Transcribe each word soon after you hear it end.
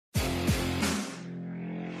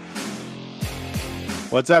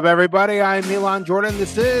What's up, everybody? I'm Milan Jordan.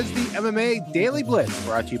 This is the MMA Daily Blitz,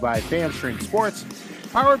 brought to you by FanStream Sports,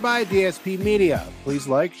 powered by DSP Media. Please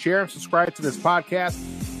like, share, and subscribe to this podcast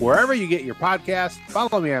wherever you get your podcasts.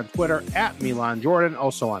 Follow me on Twitter at Milan Jordan,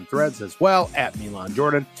 also on Threads as well at Milan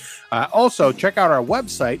Jordan. Also, check out our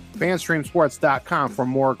website, fanstreamsports.com, for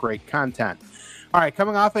more great content. All right,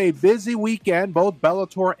 coming off a busy weekend, both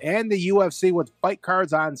Bellator and the UFC with fight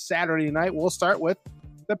cards on Saturday night. We'll start with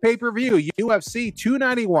the pay-per-view, UFC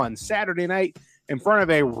 291, Saturday night in front of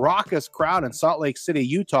a raucous crowd in Salt Lake City,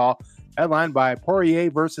 Utah, headlined by Poirier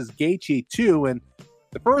versus Gaethje 2. And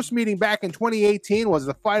the first meeting back in 2018 was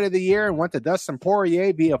the fight of the year and went to Dustin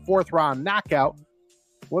Poirier via fourth-round knockout.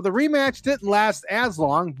 Well, the rematch didn't last as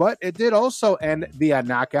long, but it did also end via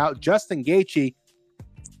knockout. Justin Gaethje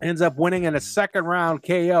ends up winning in a second-round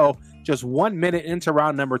KO just 1 minute into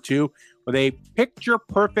round number 2 with a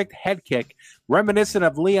picture-perfect head kick, reminiscent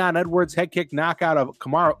of Leon Edwards' head kick knockout of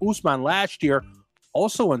Kamaru Usman last year,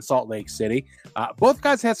 also in Salt Lake City. Both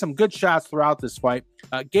guys had some good shots throughout this fight.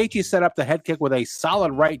 Gaethje set up the head kick with a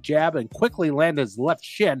solid right jab and quickly landed his left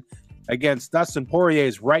shin against Dustin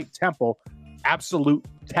Poirier's right temple. Absolute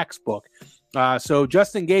textbook. So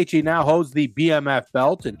Justin Gaethje now holds the BMF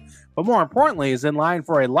belt, but more importantly is in line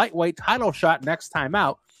for a lightweight title shot next time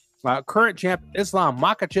out. Current champ Islam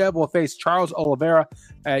Makhachev will face Charles Oliveira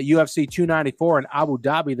at UFC 294 in Abu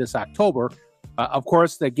Dhabi this October. Of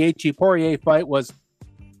course, the Gaethje-Poirier fight was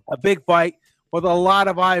a big fight with a lot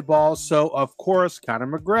of eyeballs. So, of course, Conor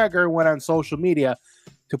McGregor went on social media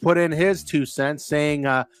to put in his 2 cents saying,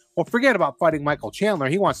 well, forget about fighting Michael Chandler.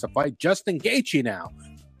 He wants to fight Justin Gaethje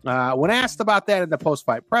now. When asked about that in the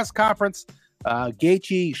post-fight press conference,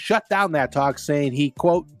 Gaethje shut down that talk, saying he,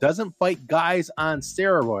 quote, doesn't fight guys on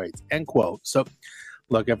steroids, end quote. So,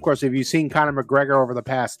 look, of course, if you've seen Conor McGregor over the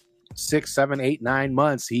past 6, 7, 8, 9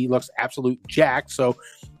 months, he looks absolute jacked. So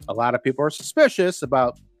a lot of people are suspicious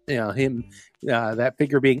about him, that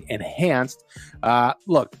figure being enhanced.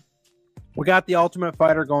 Look, we got the Ultimate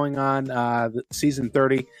Fighter going on, season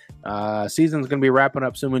 30. Season's going to be wrapping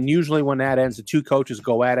up soon. And usually when that ends, the two coaches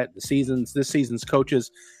go at it. This season's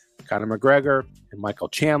coaches, Conor McGregor and Michael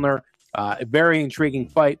Chandler. A very intriguing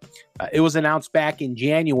fight. It was announced back in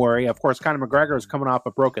January. Of course, Conor McGregor is coming off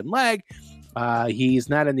a broken leg. He's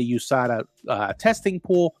not in the USADA testing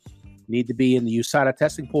pool. Need to be in the USADA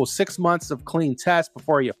testing pool 6 months of clean test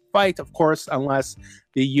before you fight, of course, unless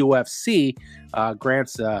the UFC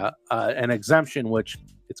grants an exemption, which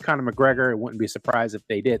it's Conor McGregor. It wouldn't be surprised if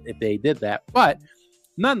they did that. But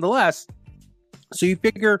nonetheless, so you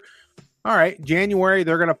figure, all right, January,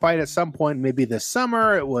 they're going to fight at some point, maybe this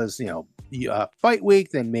summer. It was, fight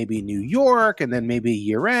week, then maybe New York, and then maybe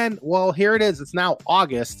year end. Well, here it is. It's now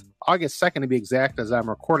August 2nd to be exact, as I'm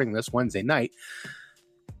recording this Wednesday night.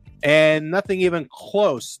 And nothing even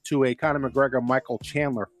close to a Conor McGregor-Michael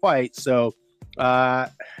Chandler fight. So,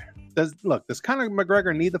 does Conor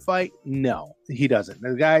McGregor need the fight? No, he doesn't.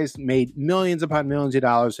 The guy's made millions upon millions of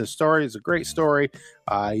dollars. His story is a great story.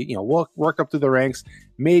 Work up through the ranks,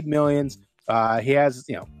 made millions. He has,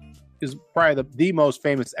 is probably the most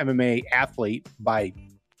famous MMA athlete by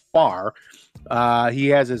far. He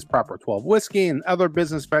has his Proper 12 whiskey and other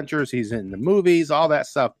business ventures. He's in the movies, all that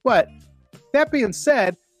stuff. But that being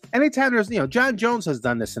said, anytime there's, John Jones has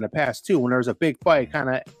done this in the past too. When there's a big fight, kind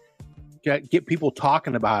of get people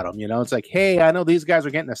talking about him. It's like, hey, I know these guys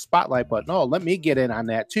are getting a spotlight, but no, let me get in on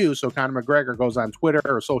that too. So Conor McGregor goes on Twitter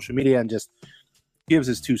or social media and just gives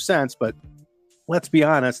his 2 cents. But let's be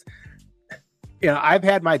honest, I've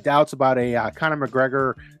had my doubts about a Conor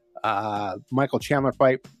McGregor Michael Chandler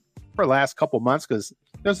fight for the last couple months because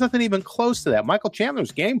there's nothing even close to that. Michael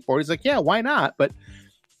Chandler's game for it. He's like, yeah, why not? But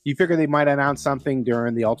you figure they might announce something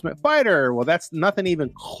during the Ultimate Fighter. Well, that's nothing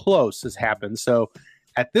even close has happened. So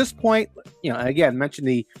at this point, again, mention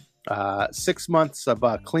the 6 months of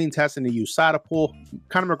clean test in the USADA pool.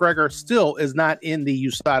 Conor McGregor still is not in the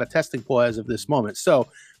USADA testing pool as of this moment. So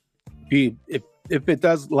if it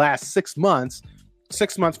does last 6 months,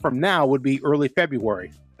 6 months from now would be early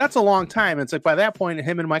February. That's a long time. It's like by that point,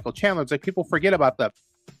 him and Michael Chandler, it's like people forget about the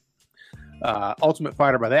Ultimate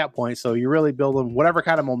Fighter by that point. So you're really building whatever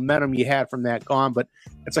kind of momentum you had from that gone. But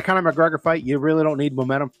it's a Conor McGregor fight. You really don't need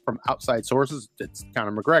momentum from outside sources. It's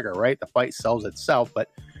Conor McGregor, right? The fight sells itself. But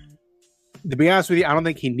to be honest with you, I don't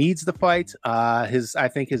think he needs the fight. I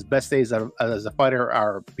think his best days as a fighter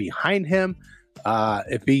are behind him.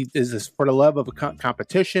 If he is this for the love of a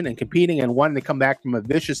competition and competing and wanting to come back from a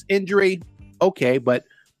vicious injury, okay, but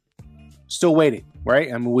still waiting,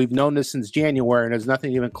 right? I mean, we've known this since January, and there's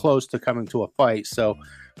nothing even close to coming to a fight. So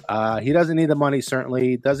he doesn't need the money,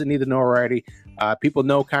 certainly. Doesn't need the notoriety. People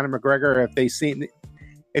know Conor McGregor. If they see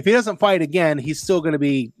if he doesn't fight again, he's still going to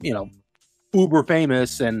be, uber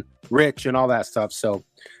famous and rich and all that stuff. So,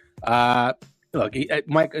 look,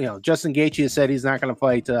 Mike, Justin Gaethje has said he's not going to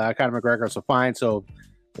fight Conor McGregor, so fine. So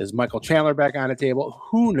is Michael Chandler back on the table?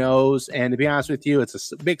 Who knows? And to be honest with you,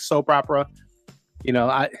 it's a big soap opera.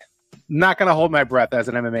 I'm not going to hold my breath as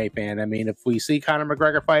an MMA fan. I mean, if we see Conor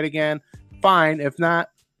McGregor fight again, fine. If not,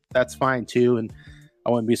 that's fine too. And I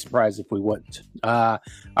wouldn't be surprised if we wouldn't. All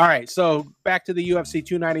right, so back to the UFC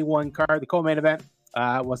 291 card. The co-main event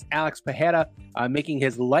was Alex Pereira making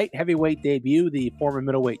his light heavyweight debut. The former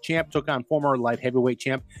middleweight champ took on former light heavyweight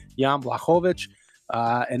champ Jan Blachowicz.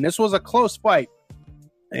 And this was a close fight.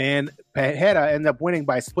 And Pereira ended up winning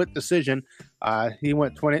by split decision. He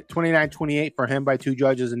went 29-28 for him by two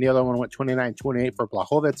judges, and the other one went 29-28 for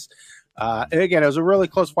Blachowicz. Again, it was a really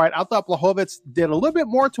close fight. I thought Blachowicz did a little bit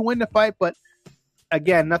more to win the fight, but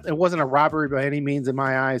again, it wasn't a robbery by any means in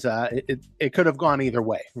my eyes. It could have gone either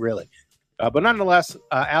way, really. But nonetheless,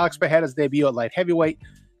 Alex Pereira's debut at light heavyweight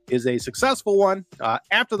is a successful one.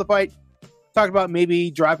 After the fight, talked about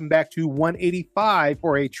maybe dropping back to 185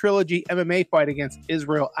 for a trilogy MMA fight against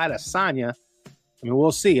Israel Adesanya. I mean,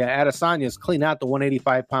 we'll see. Adesanya is clean out the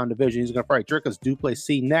 185-pound division. He's going to fight Dricus Du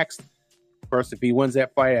Plessis next. First, if he wins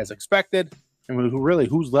that fight as expected. I mean,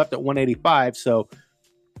 who's left at 185? So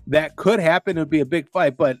that could happen. It would be a big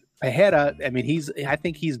fight. But Pereira, I mean, I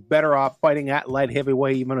think he's better off fighting at light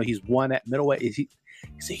heavyweight, even though he's won at middleweight.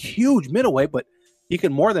 He's a huge middleweight, but he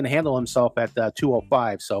can more than handle himself at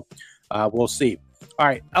 205. So we'll see. All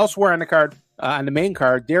right, elsewhere on the card, on the main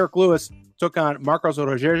card, Derek Lewis took on Marcos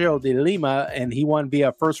Rogerio de Lima, and he won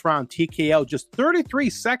via first-round TKO just 33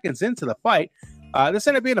 seconds into the fight. This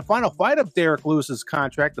ended up being the final fight of Derek Lewis's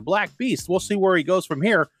contract, the Black Beast. We'll see where he goes from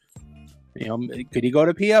here. Could he go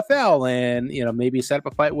to PFL and, maybe set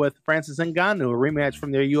up a fight with Francis Ngannou, a rematch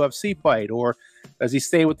from their UFC fight? Or does he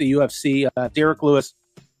stay with the UFC? Derek Lewis,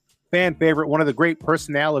 fan favorite, one of the great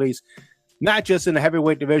personalities, not just in the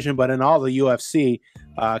heavyweight division, but in all the UFC,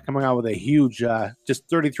 coming out with a huge, just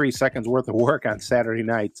 33 seconds worth of work on Saturday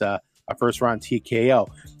night, a first-round TKO.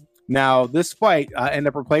 Now, this fight ended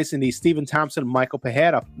up replacing the Stephen Thompson, Michel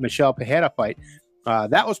Pereira fight.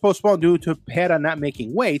 That was postponed due to Pereira not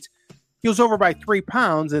making weight. He was over by 3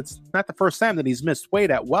 pounds. It's not the first time that he's missed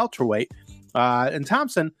weight at welterweight. And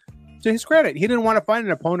Thompson, to his credit, he didn't want to find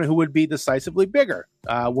an opponent who would be decisively bigger.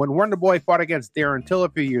 When Wonder Boy fought against Darren Till a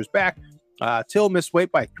few years back, Till missed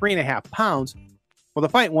weight by 3.5 pounds. Well, the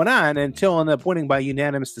fight went on, and Till ended up winning by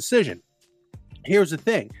unanimous decision. Here's the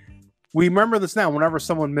thing. We remember this now whenever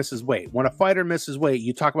someone misses weight. When a fighter misses weight,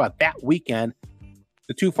 you talk about that weekend,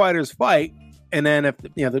 the two fighters fight, and then if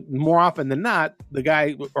more often than not, the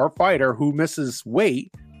guy or fighter who misses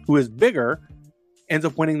weight, who is bigger, ends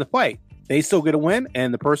up winning the fight. They still get a win,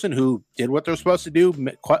 and the person who did what they're supposed to do,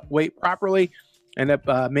 cut weight properly, end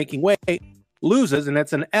up making weight, loses, and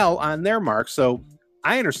that's an L on their mark. So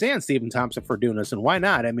I understand Stephen Thompson for doing this, and why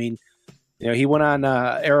not? I mean, he went on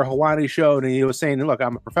Ara Hawani's show, and he was saying, look,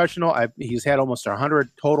 I'm a professional. He's had almost 100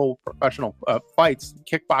 total professional fights,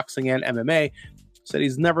 kickboxing and MMA. Said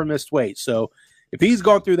he's never missed weight. So if he's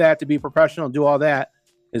going through that to be professional and do all that,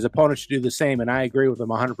 his opponent should do the same. And I agree with him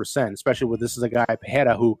 100%, especially with this is a guy,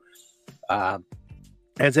 Pereira, who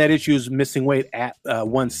has had issues missing weight at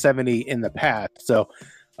 170 in the past. So,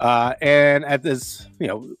 and at this,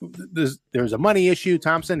 there's a money issue.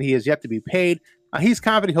 Thompson, he has yet to be paid. He's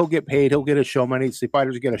confident he'll get paid. He'll get his show money. So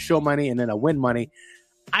fighters get a show money and then a win money.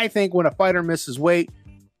 I think when a fighter misses weight,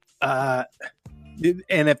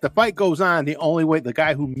 and if the fight goes on, the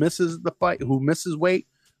guy who misses weight,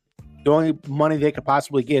 the only money they could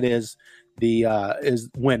possibly get is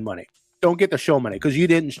win money. Don't get the show money because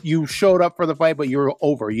you showed up for the fight, but you're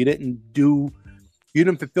over. You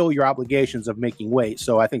didn't fulfill your obligations of making weight.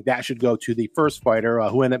 So I think that should go to the first fighter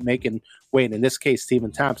who ended up making weight, in this case,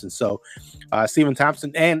 Stephen Thompson. So Stephen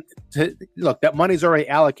Thompson, look, that money's already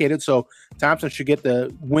allocated. So Thompson should get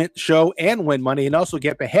the show and win money and also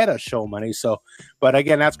get Pereira show money. So, but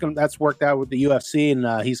again, that's worked out with the UFC,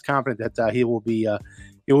 and he's confident that he will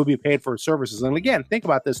be paid for his services. And again, think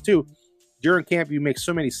about this too. During camp, you make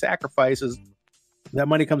so many sacrifices. That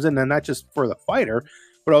money comes in, and not just for the fighter,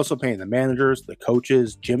 but also paying the managers, the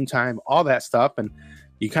coaches, gym time, all that stuff. And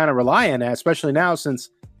you kind of rely on that, especially now since,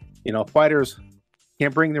 fighters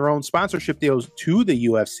can't bring their own sponsorship deals to the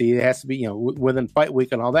UFC. It has to be, within fight week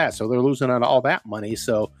and all that. So they're losing on all that money.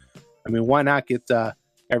 So, I mean, why not get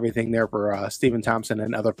everything there for Stephen Thompson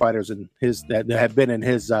and other fighters that have been in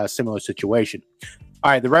his similar situation. All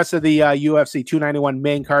right, the rest of the UFC 291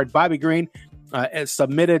 main card, Bobby Green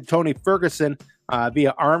submitted Tony Ferguson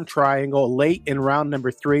via arm triangle late in round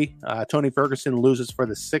number 3. Tony Ferguson loses for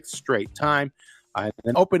the 6th straight time. And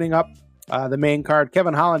then opening up the main card,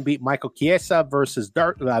 Kevin Holland beat Michael Chiesa versus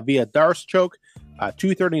via Darce choke,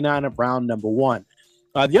 2:39 of round number 1.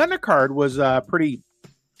 The undercard was pretty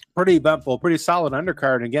eventful, pretty solid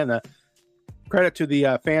undercard. And again, credit to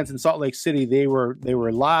the fans in Salt Lake City. They were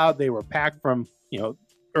loud. They were packed from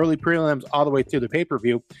early prelims all the way through the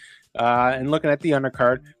pay-per-view. And looking at the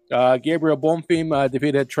undercard, Gabriel Bonfim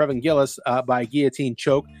defeated Trevin Gillis by guillotine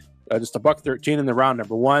choke, just $113 in the round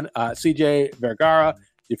number 1. CJ Vergara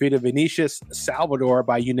defeated Vinicius Salvador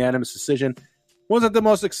by unanimous decision. Wasn't the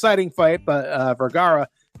most exciting fight, but Vergara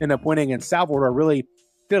ended up winning, and Salvador really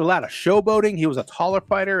did a lot of showboating. He was a taller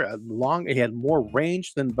fighter, he had more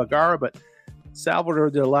range than Vergara, but Salvador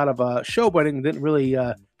did a lot of showboating, didn't really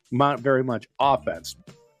mount very much offense.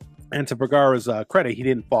 And to Vergara's credit, he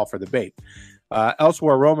didn't fall for the bait.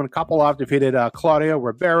 Elsewhere, Roman Kopylov defeated Claudio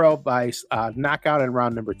Ribeiro by knockout in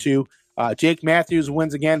round number 2. Jake Matthews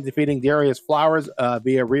wins again, defeating Darius Flowers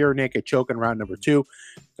via rear naked choke in round number 2.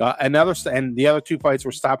 And the other 2 fights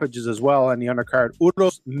were stoppages as well on the undercard.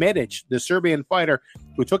 Uros Medic, the Serbian fighter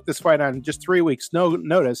who took this fight on just 3 weeks'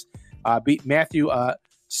 notice, beat Matthew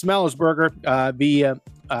Smellersberger via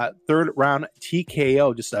 3rd round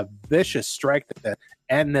TKO. Just a vicious strike to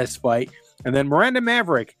end this fight. And then Miranda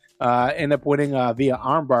Maverick ended up winning via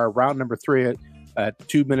armbar round number 3 at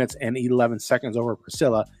 2 minutes and 11 seconds over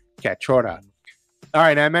Priscilla Cachorra. All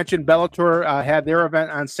right, I mentioned Bellator had their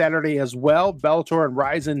event on Saturday as well. Bellator and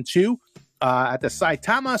Ryzen 2 at the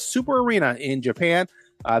Saitama Super Arena in Japan.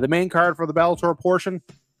 The main card for the Bellator portion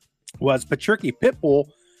was Patricky Pitbull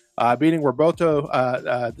beating Roberto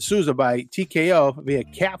D'Souza by TKO via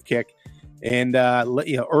calf kick. And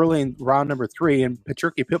early in round number 3, and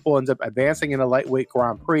Patricky Pitbull ends up advancing in a lightweight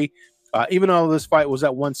Grand Prix, even though this fight was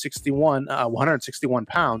at 161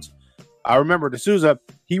 pounds. Remember, D'Souza,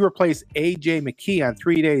 he replaced AJ McKee on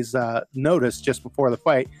 3 days' notice just before the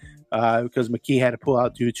fight because McKee had to pull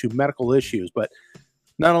out due to medical issues. But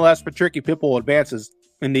nonetheless, Patricky Pitbull advances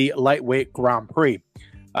in the lightweight Grand Prix.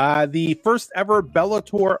 The first ever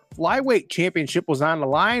Bellator flyweight championship was on the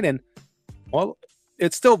line, and well,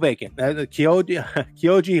 it's still vacant. Kyoji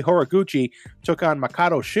Horiguchi took on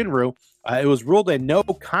Makoto Shinru. It was ruled a no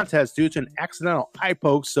contest due to an accidental eye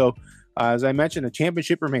poke. So, as I mentioned, the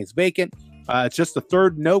championship remains vacant. It's just the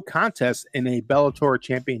 3rd no contest in a Bellator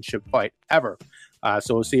championship fight ever.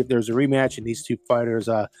 So we'll see if there's a rematch and these 2 fighters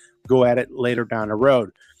go at it later down the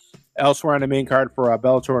road. Elsewhere on the main card for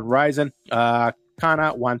Bellator and Ryzen,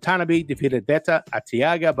 Kana Watanabe defeated Beta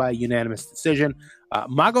Atiaga by unanimous decision.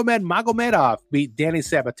 Magomed Magomedov beat Danny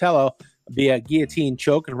Sabatello via guillotine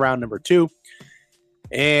choke in round number 2.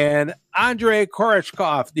 And Andrei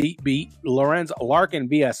Koreshkov beat Lorenz Larkin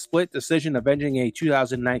via split decision, avenging a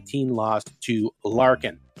 2019 loss to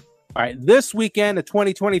Larkin. All right, this weekend, the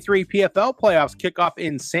 2023 PFL playoffs kick off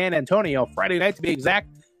in San Antonio, Friday night to be exact,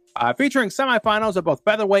 featuring semifinals of both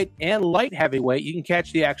featherweight and light heavyweight. You can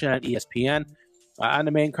catch the action on ESPN. On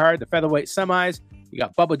the main card, the featherweight semis, you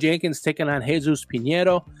got Bubba Jenkins taking on Jesus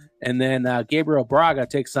Pinedo, and then Gabriel Braga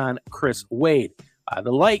takes on Chris Wade.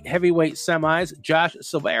 The light heavyweight semis, Josh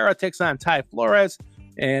Silveira takes on Ty Flores,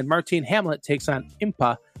 and Martin Hamlet takes on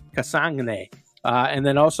Impa Kasangne. And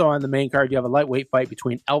then also on the main card, you have a lightweight fight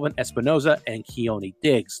between Elvin Espinoza and Keone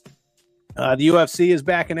Diggs. The UFC is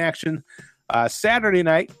back in action Saturday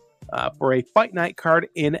night for a fight night card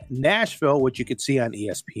in Nashville, which you could see on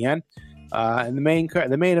ESPN. And the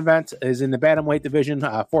main event is in the bantamweight division.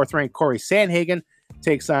 4th-ranked Corey Sandhagen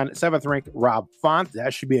takes on 7th-ranked Rob Font.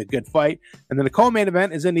 That should be a good fight. And then the co-main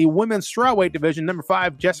event is in the women's strawweight division. Number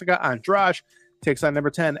 5, Jessica Andrade takes on number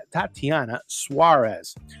 10, Tatiana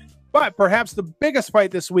Suarez. But perhaps the biggest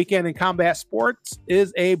fight this weekend in combat sports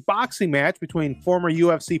is a boxing match between former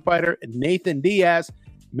UFC fighter Nathan Diaz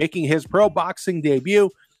making his pro boxing debut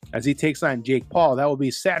as he takes on Jake Paul. That will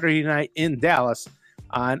be Saturday night in Dallas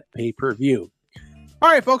on pay-per-view. All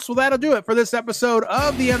right, folks, well, that'll do it for this episode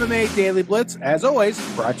of the MMA Daily Blitz. As always,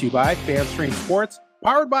 brought to you by FanStream Sports,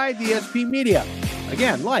 powered by DSP Media.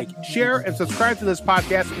 Again, like, share, and subscribe to this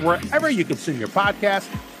podcast wherever you consume your podcast.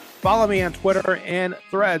 Follow me on Twitter and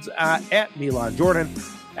Threads at Milan Jordan.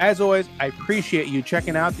 As always, I appreciate you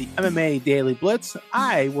checking out the MMA Daily Blitz.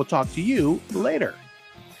 I will talk to you later.